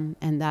 And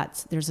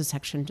there's a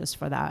section just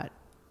for that.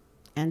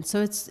 And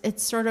so it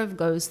sort of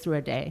goes through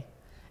a day,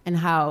 and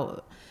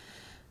how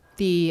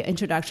the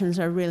introductions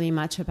are really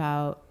much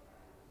about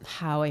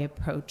how I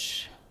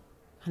approach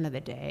kind of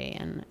the day,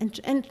 and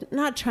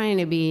not trying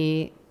to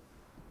be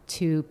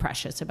too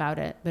precious about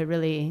it, but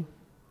really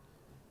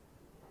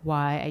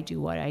why I do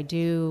what I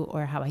do,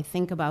 or how I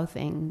think about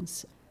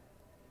things,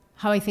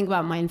 how I think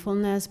about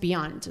mindfulness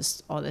beyond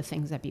just all the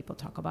things that people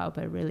talk about,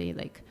 but really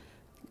like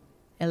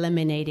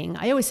eliminating.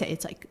 I always say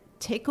it's like,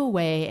 take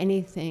away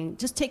anything,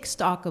 just take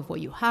stock of what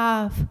you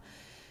have,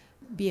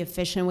 be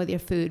efficient with your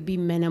food, be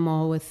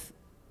minimal with,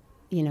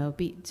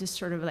 be just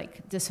sort of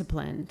like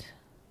disciplined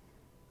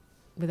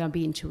without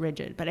being too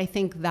rigid. But I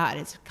think that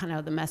is kind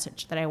of the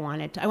message that I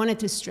wanted. I wanted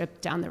to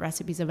strip down the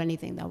recipes of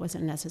anything that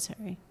wasn't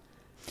necessary.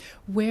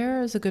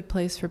 Where is a good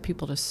place for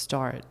people to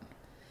start?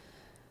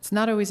 It's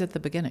not always at the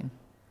beginning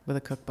with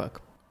a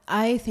cookbook.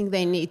 I think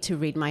they need to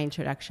read my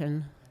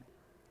introduction.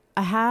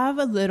 I have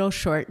a little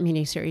short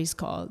miniseries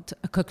called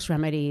A Cook's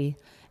Remedy,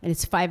 and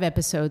it's 5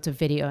 episodes of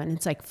video, and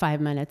it's like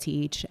 5 minutes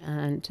each.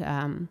 And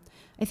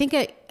I think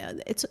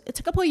it's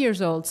a couple of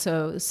years old,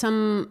 so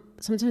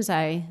sometimes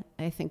I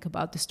think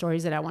about the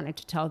stories that I wanted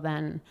to tell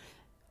then.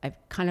 I've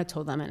kind of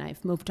told them and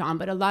I've moved on,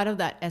 but a lot of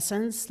that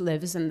essence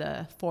lives in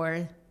the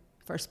 4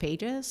 first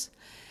pages.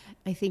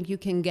 I think you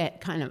can get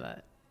kind of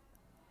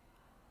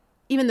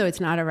even though it's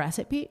not a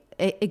recipe,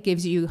 it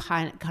gives you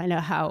kind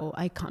of how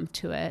I come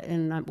to it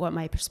and what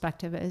my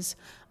perspective is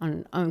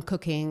on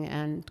cooking,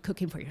 and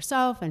cooking for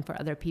yourself and for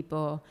other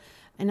people.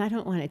 And I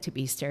don't want it to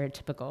be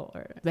stereotypical,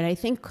 but I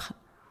think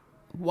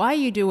why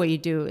you do what you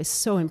do is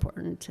so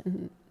important,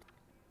 and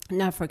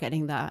not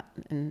forgetting that.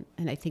 And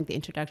I think the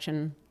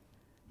introduction,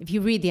 if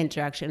you read the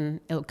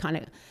introduction,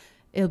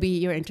 it'll be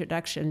your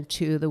introduction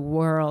to the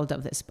world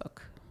of this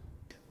book.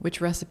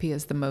 Which recipe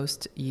is the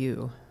most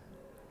you?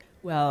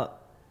 Well,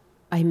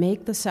 I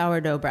make the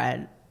sourdough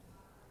bread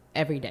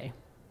every day.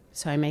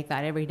 So I make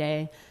that every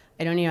day.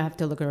 I don't even have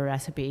to look at a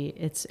recipe.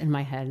 It's in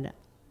my head.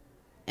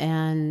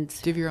 And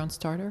do you have your own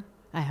starter?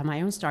 I have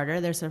my own starter.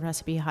 There's a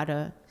recipe how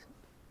to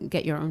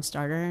get your own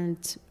starter, and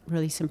it's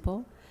really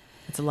simple.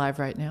 It's alive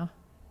right now?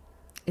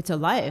 It's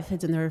alive.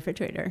 It's in the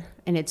refrigerator.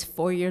 And it's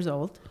 4 years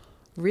old.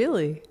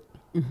 Really?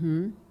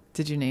 Mm-hmm.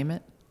 Did you name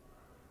it?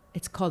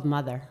 It's called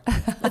Mother.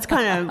 That's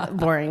kind of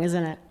boring,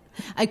 isn't it?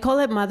 I call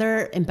it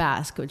Mother in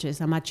Basque, which is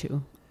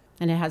Amachu.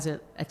 And it has a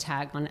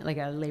tag on it, like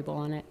a label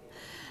on it.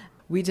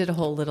 We did a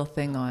whole little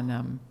thing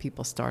on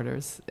people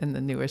starters in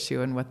the new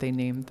issue and what they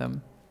named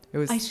them. It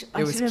was I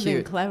cute. should have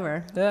been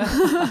clever. Too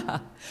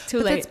But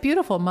late. that's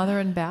beautiful, Mother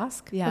in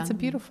Basque. Yeah. That's a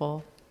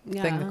beautiful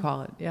thing to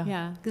call it. Yeah.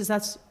 Yeah, because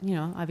that's,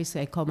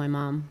 obviously I call my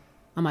mom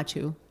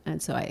Amachu, and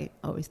so I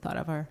always thought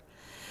of her.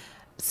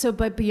 So,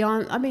 but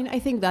beyond, I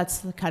think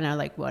that's kind of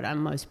like what I'm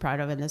most proud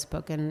of in this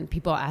book, and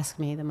people ask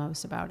me the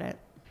most about it.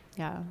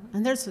 Yeah,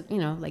 and there's,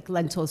 like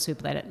lentil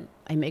soup that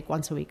I make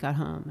once a week at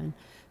home, and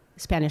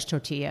Spanish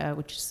tortilla,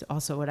 which is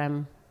also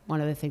one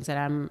of the things that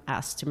I'm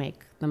asked to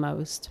make the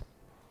most.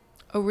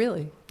 Oh,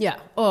 really? Yeah.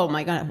 Oh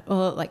my God.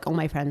 Oh, like all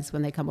my friends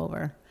when they come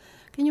over,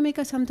 can you make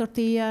us some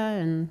tortilla?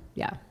 And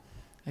yeah.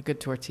 A good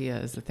tortilla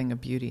is a thing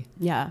of beauty.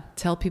 Yeah.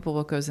 Tell people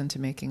what goes into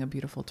making a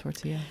beautiful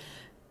tortilla.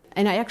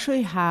 And I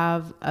actually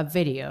have a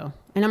video,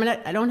 and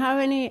I don't have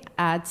any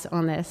ads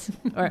on this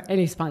or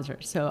any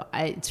sponsors. So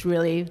it's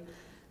really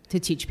to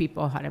teach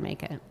people how to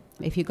make it.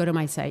 If you go to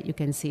my site, you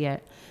can see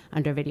it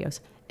under videos.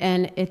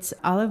 And it's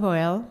olive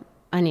oil,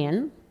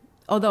 onion,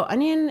 although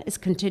onion is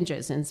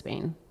contagious in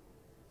Spain.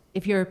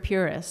 If you're a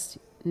purist,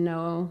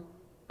 no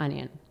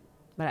onion,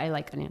 but I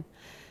like onion.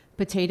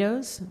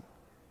 Potatoes,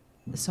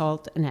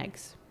 salt, and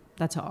eggs.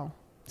 That's all.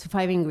 So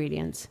 5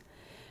 ingredients.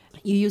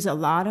 You use a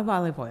lot of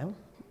olive oil.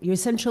 You're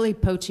essentially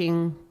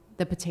poaching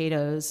the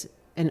potatoes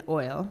in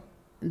oil.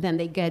 Then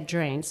they get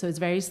drained. So it's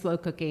very slow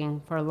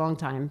cooking for a long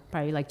time,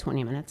 probably like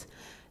 20 minutes.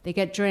 They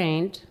get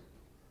drained,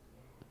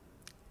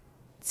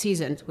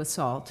 seasoned with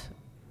salt,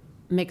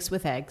 mixed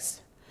with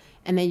eggs.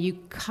 And then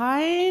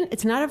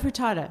it's not a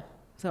frittata.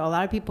 So a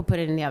lot of people put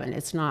it in the oven.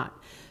 It's not.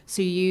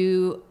 So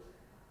you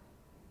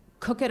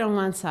cook it on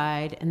one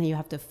side, and then you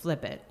have to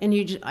flip it. And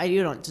you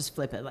don't just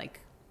flip it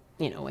like,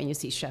 when you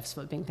see chefs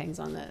flipping things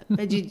on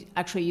but you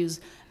actually use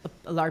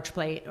a large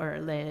plate or a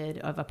lid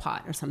of a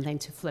pot or something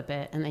to flip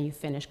it, and then you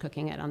finish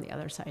cooking it on the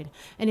other side.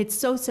 And it's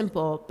so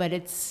simple, but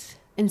it's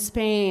in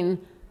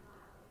Spain,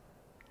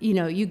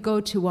 you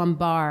go to one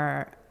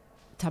bar,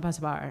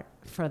 tapas bar,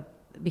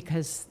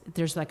 because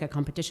there's like a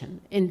competition.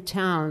 In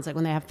towns, like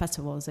when they have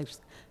festivals, there's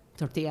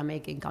tortilla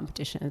making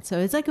competition. So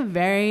it's like a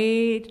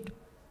very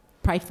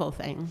prideful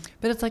thing.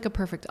 But it's like a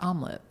perfect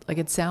omelet. Like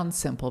it sounds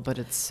simple, but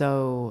it's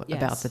so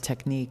about the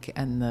technique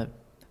and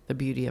the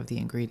beauty of the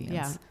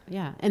ingredients.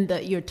 Yeah. And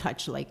your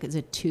touch, like,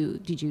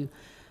 did you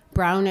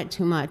brown it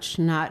too much?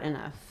 Not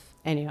enough.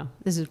 Anyhow,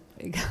 this is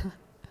big.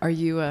 Are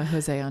you a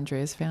Jose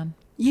Andres fan?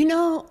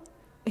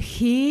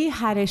 He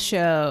had a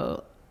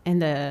show on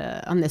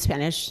the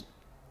Spanish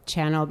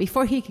channel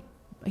before he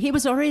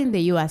was already in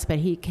the US, but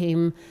he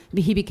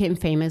became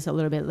famous a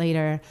little bit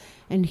later.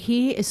 And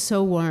he is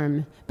so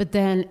warm. But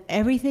then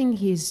everything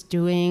he's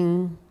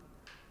doing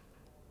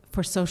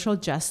for social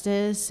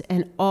justice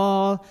and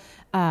all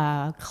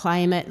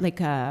climate, like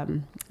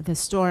the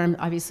storm,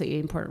 obviously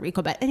in Puerto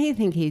Rico, but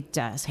anything he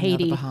does,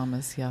 Haiti. The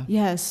Bahamas, yeah.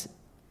 Yes.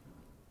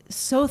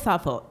 So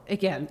thoughtful.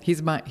 Again.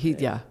 Giving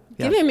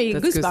me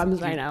goosebumps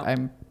right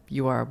now.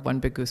 You are one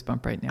big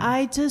goosebump right now.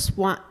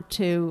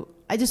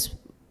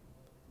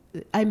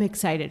 I'm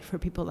excited for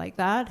people like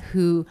that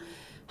who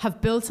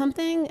have built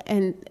something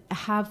and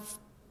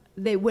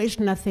they wish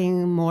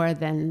nothing more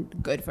than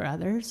good for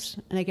others.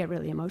 And I get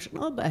really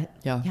emotional, but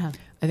yeah.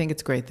 I think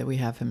it's great that we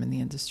have him in the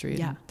industry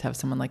and to have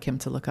someone like him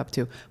to look up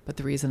to. But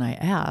the reason I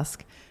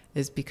ask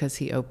is because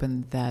he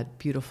opened that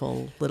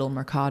beautiful little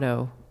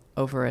mercado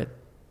over at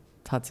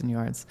Hudson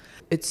Yards.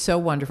 It's so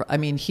wonderful. I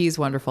mean, he's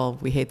wonderful.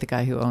 We hate the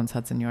guy who owns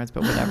Hudson Yards,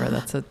 but whatever.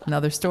 That's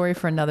another story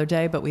for another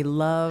day. But we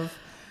love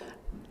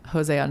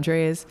Jose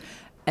Andres.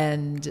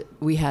 And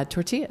we had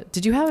tortilla.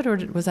 Did you have it, or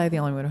was I the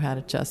only one who had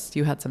it? Just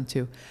you had some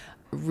too.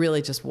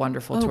 Really just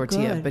wonderful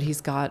tortilla. Good. But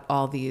he's got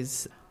all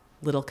these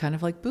little kind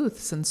of like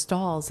booths and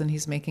stalls, and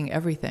he's making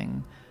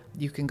everything.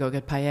 You can go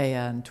get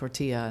paella and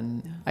tortilla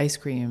and ice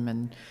cream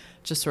and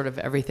just sort of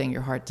everything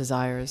your heart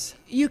desires.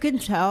 You can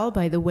tell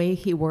by the way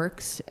he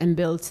works and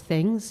builds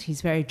things.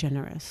 He's very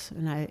generous,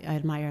 and I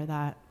admire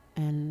that.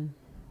 And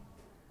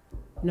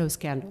no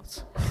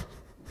scandals.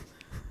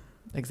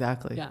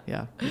 Exactly.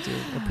 Yeah, we do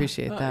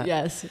appreciate that.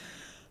 Yes.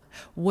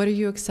 What are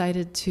you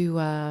excited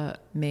to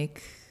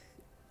make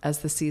as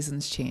the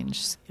seasons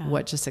change? Yeah.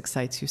 What just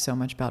excites you so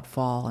much about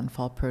fall and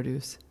fall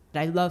produce?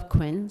 I love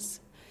quince.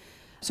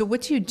 So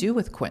what do you do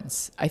with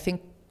quince? I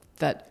think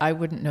that I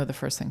wouldn't know the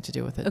first thing to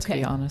do with it, to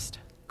be honest.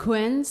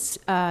 Quince,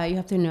 you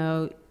have to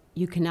know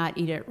you cannot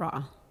eat it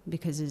raw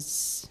because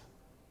it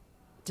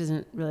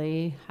doesn't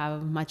really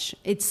have much.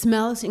 It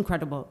smells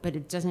incredible, but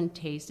it doesn't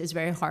taste. It's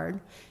very hard.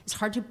 It's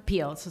hard to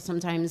peel, so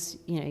sometimes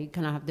you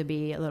kind of have to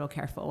be a little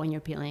careful when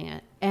you're peeling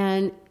it.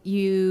 And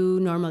you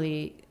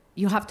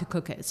have to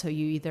cook it. So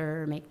you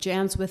either make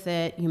jams with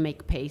it, you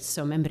make paste,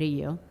 so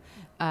membrillo,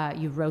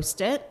 you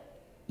roast it,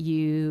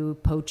 you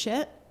poach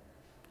it,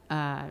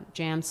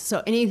 jams.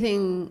 So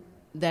anything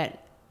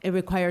that it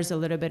requires a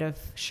little bit of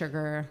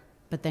sugar,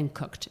 but then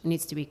cooked. It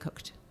needs to be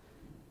cooked.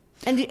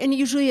 And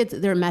usually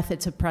there are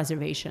methods of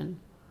preservation.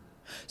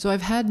 So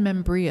I've had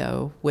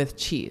membrillo with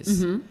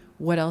cheese. Mm-hmm.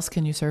 What else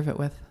can you serve it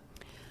with?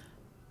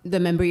 The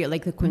membrillo,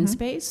 like the quince Mm-hmm.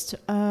 paste?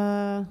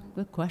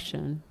 Good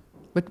question.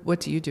 What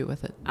do you do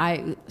with it?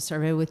 I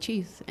serve it with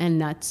cheese and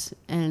nuts.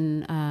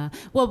 And,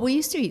 well, we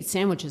used to eat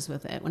sandwiches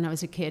with it. When I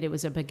was a kid, it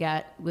was a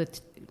baguette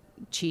with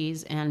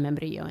cheese and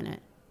membrillo in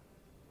it.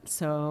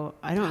 So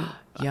I don't,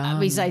 Yum.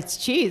 besides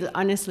cheese,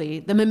 honestly,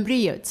 the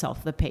membrillo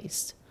itself, the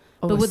paste.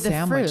 Oh, but a with the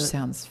sandwich fruit.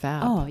 sounds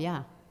fab. Oh,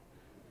 yeah.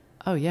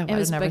 Oh, yeah. Why It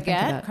was did I never think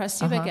of baguette, that?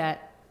 crusty baguette,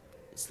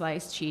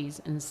 sliced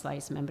cheese, and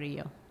sliced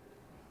membrillo.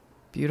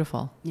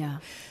 Beautiful. Yeah.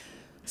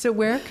 So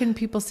where can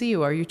people see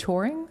you? Are you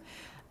touring?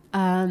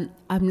 I'm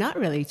not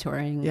really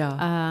touring.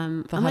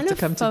 Yeah. They'll have to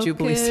come to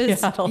Jubilee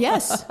Seattle.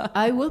 Yes,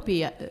 I will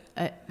be.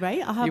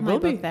 Right? I'll have You my will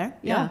book be. there.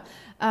 Yeah.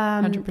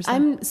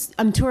 100%.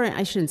 I'm touring.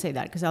 I shouldn't say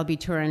that because I'll be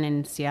touring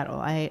in Seattle.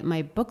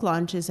 My book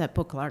launch is at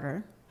Book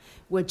Larder,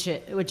 which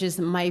is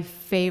my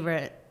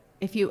favorite.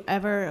 If you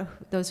ever,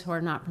 those who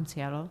are not from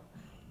Seattle,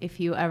 if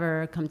you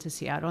ever come to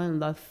Seattle and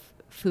love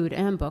food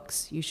and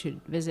books, you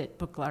should visit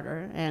Book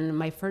Larder. And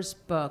my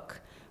first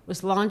book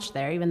was launched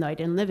there, even though I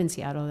didn't live in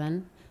Seattle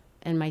then.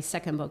 And my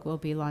second book will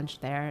be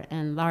launched there.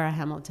 And Laura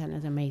Hamilton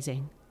is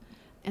amazing.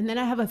 And then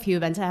I have a few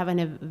events. I have an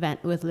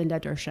event with Linda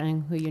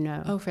Dershing, who you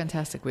know. Oh,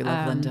 fantastic. We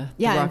love Linda.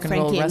 Yeah, The rock and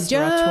and roll Frankie and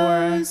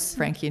restaurateur. Joe's.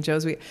 Frankie and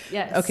Joe's.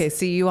 Yes. Okay,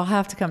 so you will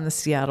have to come to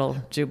Seattle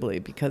Jubilee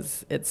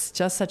because it's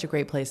just such a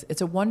great place.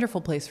 It's a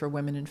wonderful place for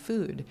women in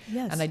food.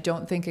 Yes. And I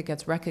don't think it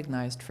gets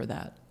recognized for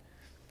that.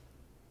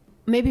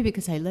 Maybe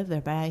because I live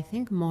there, but I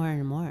think more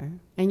and more.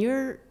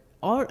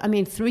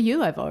 And through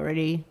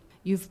you,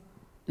 you've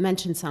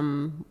mentioned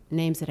some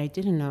names that I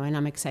didn't know, and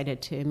I'm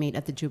excited to meet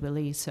at the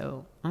Jubilee,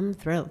 so I'm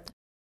thrilled.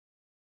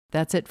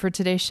 That's it for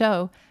today's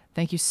show.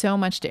 Thank you so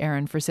much to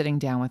Erin for sitting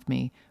down with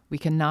me. We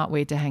cannot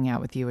wait to hang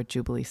out with you at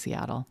Jubilee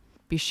Seattle.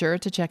 Be sure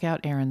to check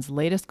out Erin's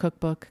latest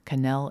cookbook,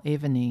 Cannelle et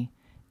Vanille.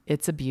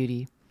 It's a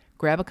beauty.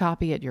 Grab a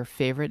copy at your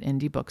favorite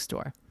indie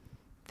bookstore.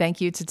 Thank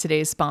you to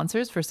today's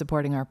sponsors for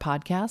supporting our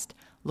podcast,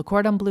 Le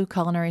Cordon Bleu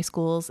Culinary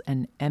Schools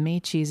and Emmy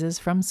Cheeses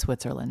from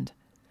Switzerland.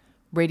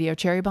 Radio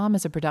Cherry Bomb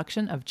is a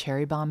production of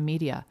Cherry Bomb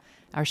Media.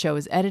 Our show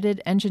is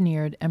edited,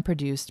 engineered, and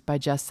produced by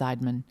Jess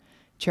Seidman.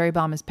 Cherry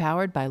Bomb is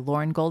powered by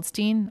Lauren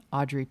Goldstein,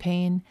 Audrey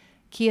Payne,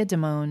 Kia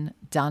Damone,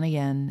 Donna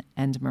Yen,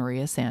 and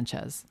Maria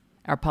Sanchez.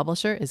 Our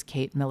publisher is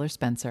Kate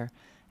Miller-Spencer.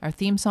 Our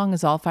theme song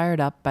is All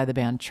Fired Up by the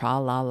band Tra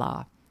La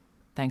La.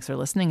 Thanks for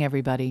listening,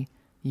 everybody.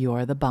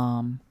 You're the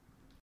bomb.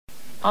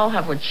 I'll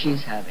have what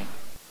she's having.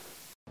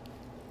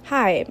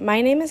 Hi,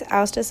 my name is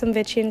Austa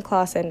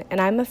Samvician-Clausen, and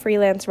I'm a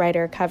freelance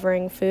writer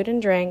covering food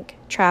and drink,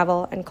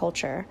 travel, and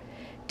culture.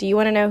 Do you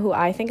want to know who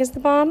I think is the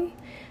bomb?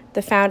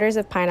 The founders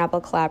of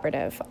Pineapple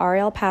Collaborative,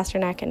 Ariel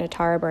Pasternak and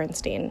Atara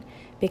Bernstein,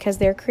 because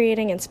they're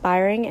creating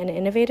inspiring and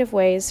innovative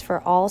ways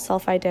for all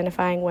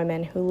self-identifying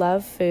women who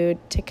love food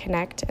to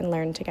connect and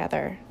learn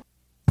together.